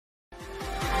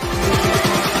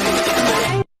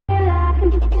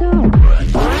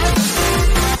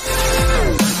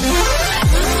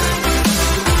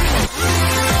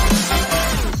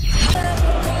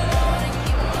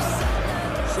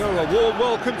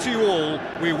welcome to you all.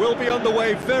 We will be on the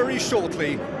way very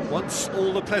shortly, once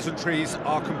all the pleasantries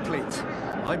are complete.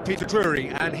 I'm Peter Drury,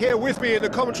 and here with me in the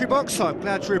commentary box, I'm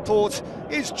glad to report,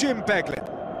 is Jim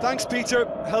Beglin. Thanks, Peter.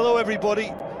 Hello,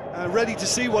 everybody. Ready to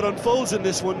see what unfolds in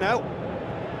this one now.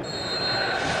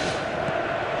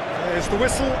 There's the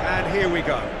whistle, and here we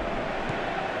go.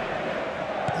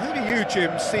 Who do you,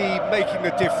 Jim, see making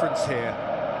a difference here?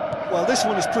 Well, this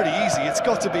one is pretty easy. It's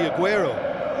got to be Aguero.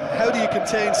 How do you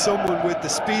contain someone with the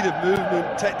speed of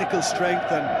movement, technical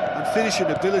strength and finishing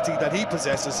ability that he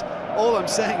possesses? All I'm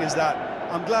saying is that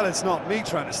I'm glad it's not me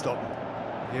trying to stop him.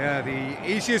 Yeah, the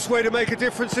easiest way to make a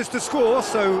difference is to score,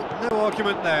 so no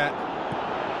argument there.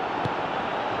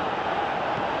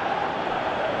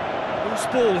 Loose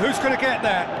ball, who's going to get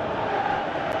there?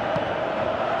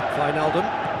 Wijnaldum.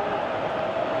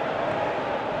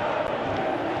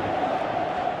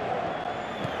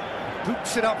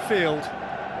 Boots it upfield.